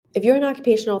If you're an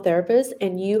occupational therapist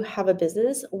and you have a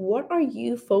business, what are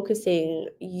you focusing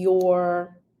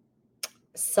your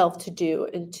self to do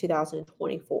in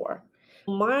 2024?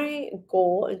 My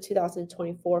goal in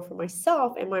 2024 for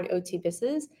myself and my OT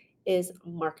business is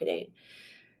marketing.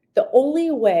 The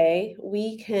only way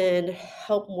we can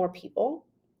help more people,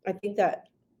 I think that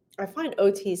I find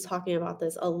OTs talking about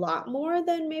this a lot more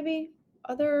than maybe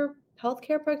other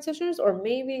healthcare practitioners, or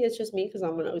maybe it's just me because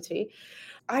I'm an OT.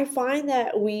 I find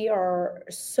that we are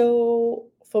so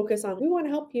focused on we want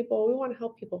to help people, we want to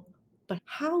help people. But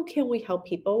how can we help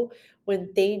people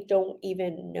when they don't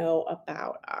even know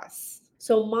about us?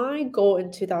 So my goal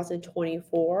in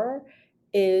 2024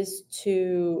 is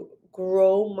to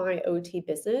grow my OT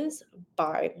business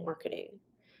by marketing.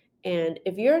 And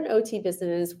if you're an OT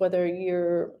business, whether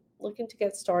you're looking to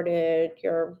get started,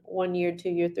 you're 1 year, 2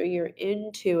 year, 3 year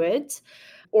into it,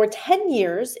 or 10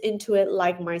 years into it,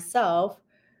 like myself,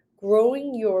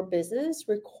 growing your business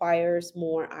requires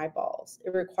more eyeballs.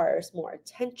 It requires more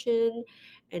attention,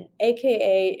 and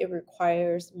AKA, it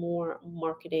requires more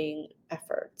marketing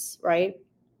efforts, right?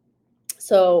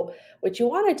 So, what you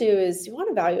want to do is you want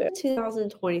to evaluate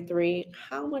 2023.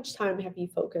 How much time have you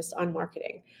focused on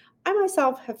marketing? I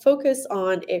myself have focused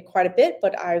on it quite a bit,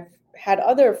 but I've had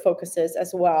other focuses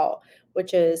as well,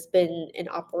 which has been in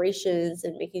operations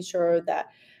and making sure that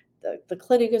the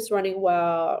clinic is running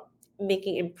well,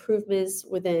 making improvements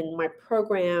within my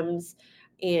programs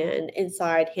and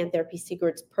inside Hand Therapy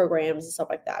Secrets programs and stuff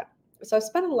like that. So I've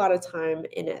spent a lot of time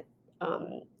in it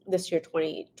this year,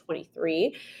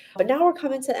 2023. But now we're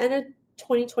coming to the end of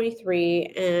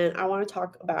 2023, and I want to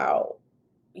talk about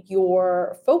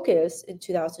your focus in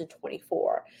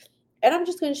 2024. And I'm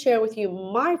just going to share with you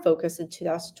my focus in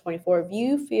 2024. If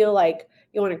you feel like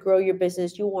you want to grow your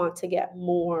business, you want to get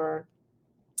more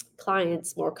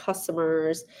clients, more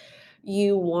customers,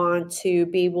 you want to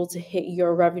be able to hit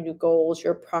your revenue goals,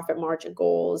 your profit margin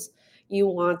goals, you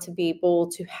want to be able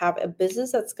to have a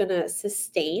business that's going to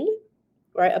sustain,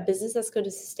 right? A business that's going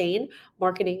to sustain,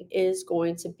 marketing is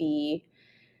going to be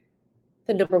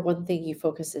the number one thing you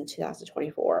focus in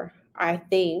 2024. I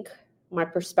think my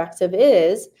perspective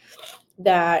is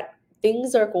that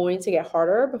things are going to get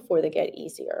harder before they get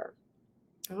easier.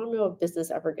 I don't know if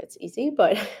business ever gets easy,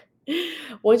 but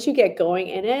once you get going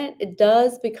in it, it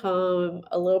does become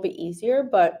a little bit easier.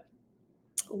 But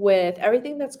with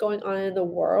everything that's going on in the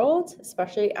world,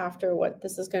 especially after what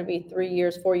this is going to be 3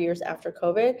 years, 4 years after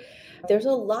COVID, there's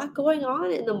a lot going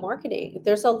on in the marketing.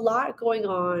 There's a lot going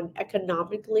on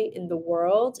economically in the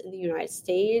world, in the United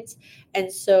States. And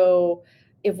so,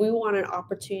 if we want an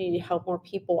opportunity to help more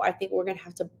people, I think we're going to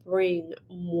have to bring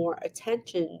more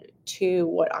attention to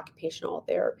what occupational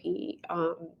therapy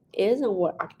is and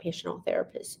what occupational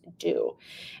therapists do.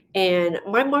 And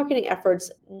my marketing efforts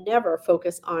never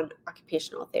focus on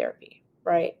occupational therapy,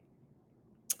 right?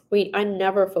 I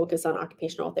never focus on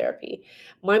occupational therapy.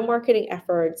 My marketing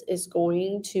efforts is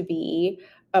going to be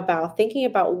about thinking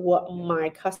about what my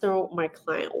customer, my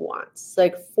client wants.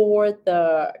 Like for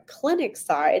the clinic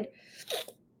side,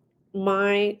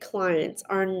 my clients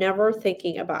are never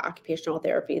thinking about occupational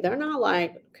therapy. They're not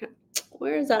like, "Okay,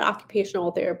 where is that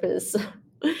occupational therapist?"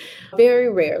 Very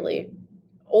rarely.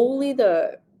 Only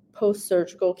the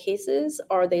post-surgical cases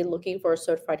are they looking for a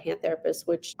certified hand therapist,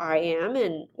 which I am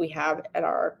and we have at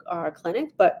our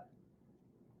clinic, but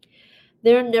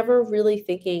they're never really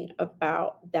thinking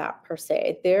about that per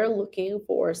se. They're looking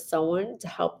for someone to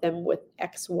help them with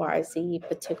XYZ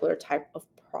particular type of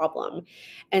problem.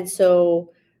 And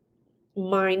so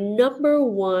my number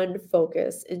one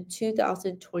focus in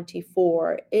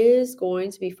 2024 is going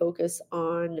to be focused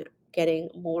on getting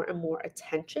more and more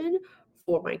attention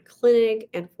for my clinic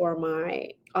and for my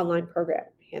online program,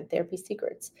 Hand Therapy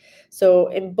Secrets. So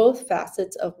in both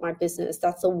facets of my business,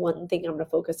 that's the one thing I'm going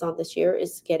to focus on this year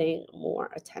is getting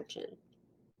more attention.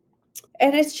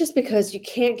 And it's just because you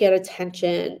can't get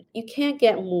attention, you can't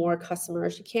get more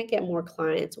customers, you can't get more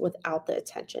clients without the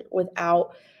attention,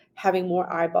 without having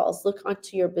more eyeballs look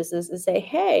onto your business and say,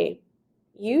 hey,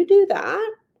 you do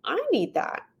that? I need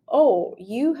that. Oh,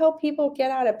 you help people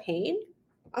get out of pain?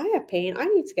 I have pain. I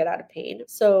need to get out of pain.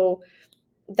 So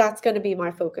that's going to be my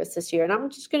focus this year. And I'm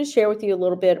just going to share with you a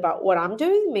little bit about what I'm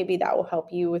doing. Maybe that will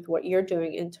help you with what you're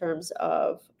doing in terms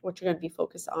of what you're going to be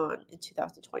focused on in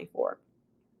 2024.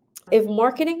 If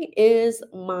marketing is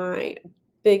my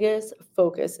biggest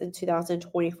focus in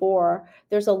 2024,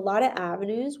 there's a lot of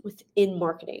avenues within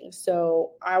marketing.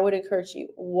 So I would encourage you,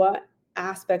 what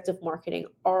aspect of marketing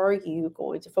are you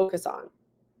going to focus on?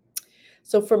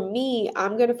 So for me,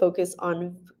 I'm going to focus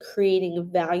on creating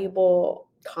valuable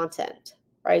content,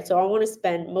 right? So I want to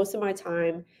spend most of my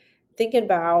time thinking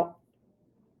about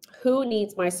who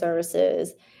needs my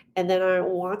services, and then I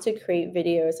want to create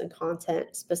videos and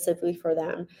content specifically for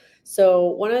them. So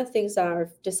one of the things that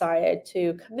I've decided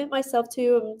to commit myself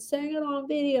to, I'm saying it on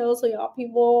video so y'all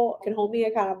people can hold me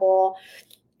accountable,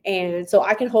 and so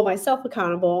I can hold myself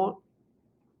accountable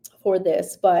for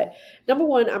this. But number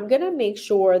one, I'm going to make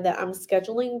sure that I'm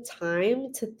scheduling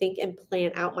time to think and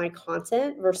plan out my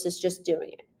content versus just doing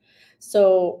it.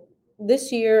 So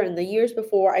this year and the years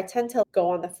before, I tend to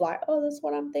go on the fly. Oh, this is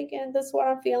what I'm thinking. This is what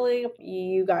I'm feeling.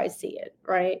 You guys see it,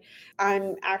 right?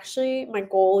 My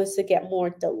goal is to get more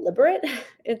deliberate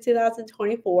in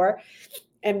 2024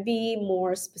 and be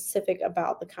more specific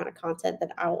about the kind of content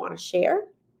that I want to share.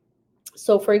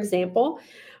 So, for example,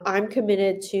 I'm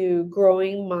committed to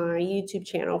growing my YouTube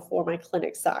channel for my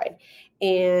clinic side.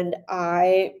 And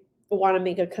I want to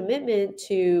make a commitment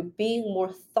to being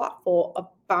more thoughtful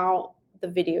about the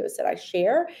videos that I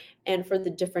share and for the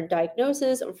different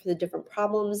diagnoses or for the different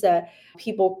problems that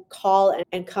people call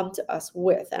and come to us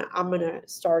with. And I'm going to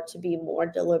start to be more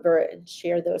deliberate and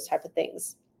share those type of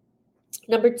things.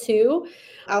 Number two,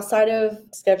 outside of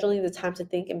scheduling the time to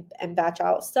think and batch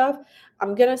out stuff,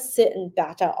 I'm going to sit and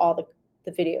batch out all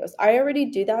the videos. I already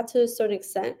do that to a certain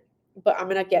extent, but I'm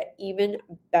going to get even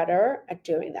better at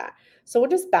doing that. So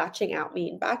what does batching out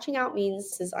mean? Batching out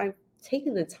means is I'm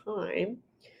taking the time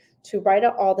to write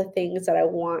out all the things that I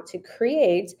want to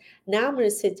create. Now I'm going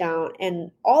to sit down and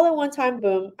all at one time,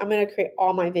 boom, I'm going to create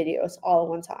all my videos all at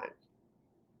one time.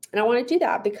 And I want to do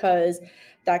that because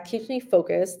that keeps me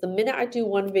focused. The minute I do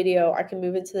one video, I can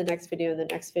move into the next video and the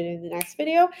next video and the next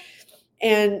video.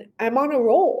 And I'm on a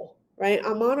roll, right?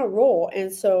 I'm on a roll.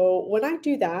 And so when I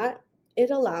do that,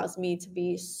 it allows me to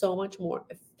be so much more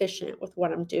efficient with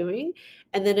what I'm doing.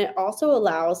 And then it also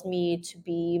allows me to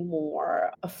be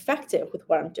more effective with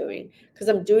what I'm doing because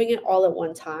I'm doing it all at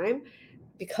one time.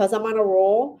 Because I'm on a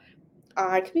roll,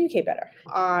 I communicate better.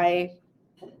 I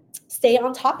stay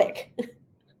on topic.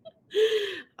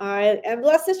 I am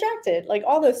less distracted, like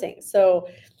all those things. So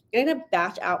I'm going to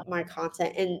batch out my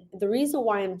content. And the reason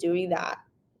why I'm doing that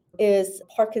is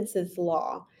Parkinson's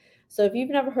law. So if you've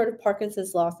never heard of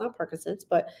Parkinson's law, it's not Parkinson's,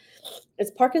 but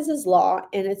it's Parkinson's law.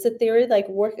 And it's a theory like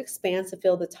work expands to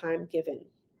fill the time given.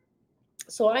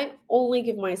 So I only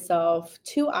give myself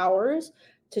 2 hours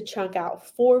to chunk out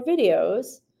 4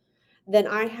 videos. Then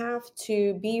I have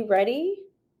to be ready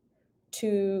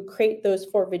to create those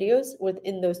 4 videos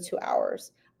within those 2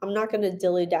 hours. I'm not going to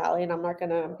dilly-dally and I'm not going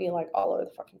to be like all over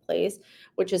the fucking place,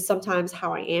 which is sometimes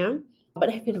how I am. But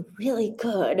I've been really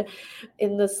good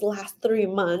in this last 3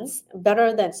 months,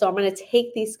 better than. So I'm going to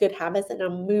take these good habits and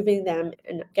I'm moving them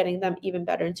and getting them even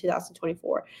better in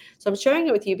 2024. So I'm sharing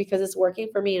it with you because it's working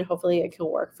for me and hopefully it can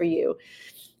work for you.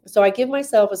 So I give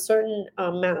myself a certain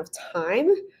amount of time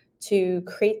to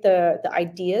create the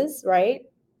ideas, right?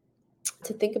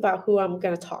 To think about who I'm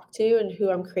going to talk to and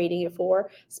who I'm creating it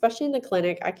for, especially in the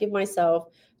clinic. I give myself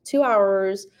 2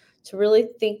 hours to really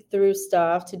think through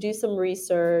stuff, to do some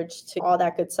research, to all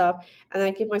that good stuff. And I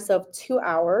give myself 2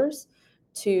 hours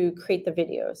to create the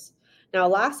videos. Now,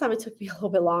 last time it took me a little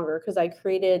bit longer because I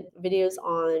created videos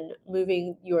on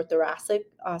moving your thoracic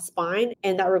spine,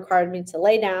 and that required me to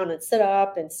lay down and sit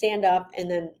up and stand up,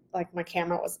 and then like my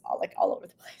camera was all over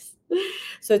the place.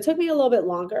 So it took me a little bit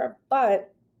longer,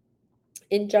 but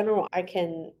in general, I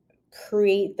can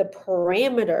create the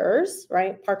parameters,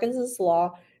 right? Parkinson's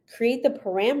law, create the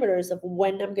parameters of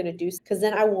when I'm going to do, because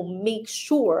then I will make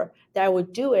sure that I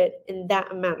would do it in that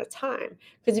amount of time.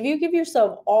 Because if you give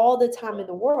yourself all the time in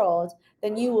the world,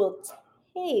 then you will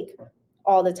take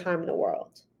all the time in the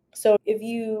world. So if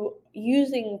you,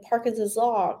 using Parkinson's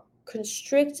law,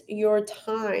 constrict your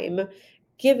time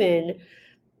given,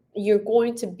 you're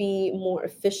going to be more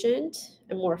efficient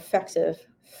and more effective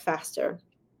faster.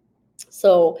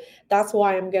 So that's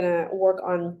why I'm going to work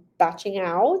on batching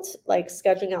out, like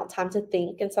scheduling out time to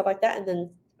think and stuff like that. And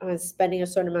then spending a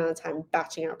certain amount of time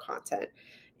batching out content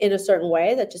in a certain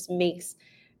way that just makes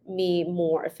me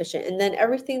more efficient. And then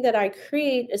everything that I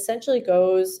create essentially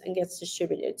goes and gets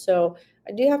distributed. So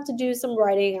I do have to do some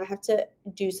writing. I have to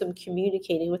do some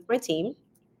communicating with my team.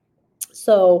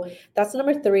 So that's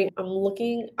number 3. I'm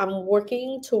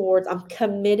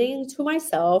committing to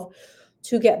myself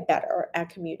to get better at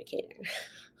communicating.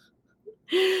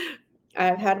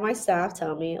 I've had my staff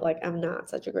tell me like I'm not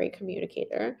such a great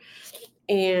communicator,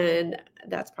 and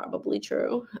that's probably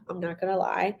true. I'm not gonna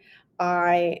lie.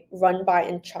 I run by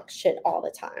and chuck shit all the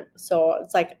time. So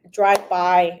it's like drive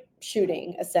by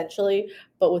shooting essentially,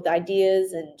 but with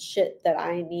ideas and shit that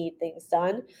I need things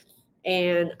done.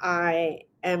 And I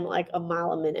am like a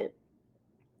mile a minute.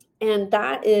 And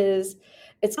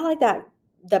it's not like that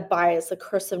the bias, the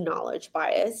curse of knowledge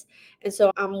bias. And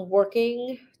so I'm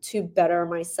working to better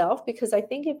myself because I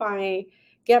think if I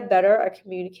get better at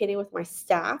communicating with my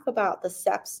staff about the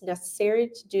steps necessary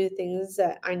to do things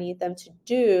that I need them to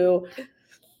do,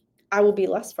 I will be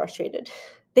less frustrated.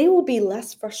 They will be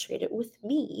less frustrated with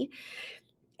me.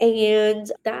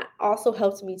 And that also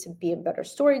helps me to be a better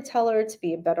storyteller, to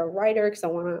be a better writer, because I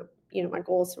want to, my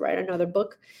goal is to write another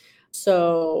book.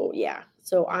 So, yeah.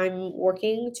 So I'm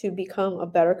working to become a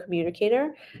better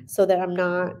communicator so that I'm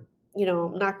not,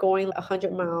 not going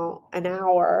 100 mile an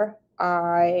hour.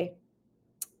 I,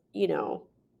 you know,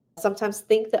 sometimes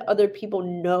think that other people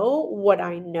know what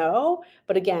I know,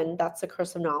 but again, that's a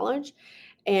curse of knowledge,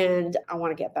 and I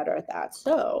want to get better at that.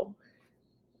 So,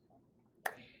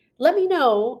 let me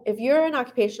know if you're an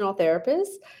occupational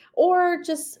therapist or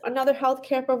just another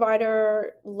healthcare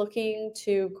provider looking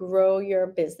to grow your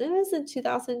business in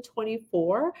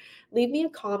 2024. Leave me a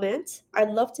comment.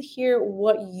 I'd love to hear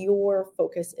what your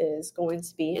focus is going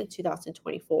to be in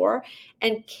 2024.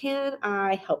 And can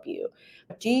I help you?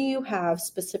 Do you have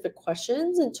specific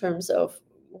questions in terms of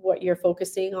what you're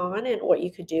focusing on and what you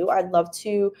could do? I'd love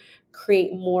to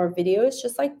create more videos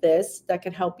just like this that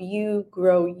can help you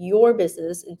grow your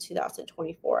business in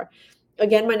 2024.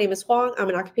 Again, my name is Huang. I'm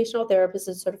an occupational therapist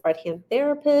and certified hand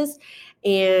therapist.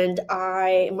 And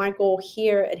my goal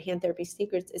here at Hand Therapy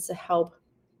Secrets is to help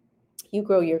you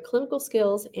grow your clinical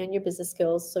skills and your business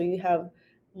skills so you have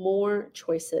more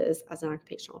choices as an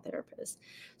occupational therapist.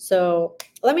 So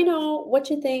let me know what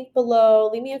you think below.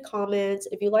 Leave me a comment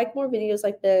if you like more videos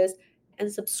like this,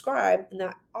 and subscribe. And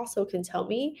that also can tell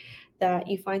me that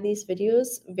you find these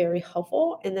videos very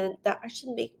helpful and then that I should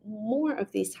make more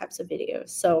of these types of videos.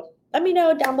 So let me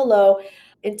know down below.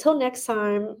 Until next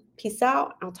time, peace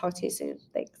out. I'll talk to you soon.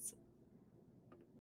 Thanks.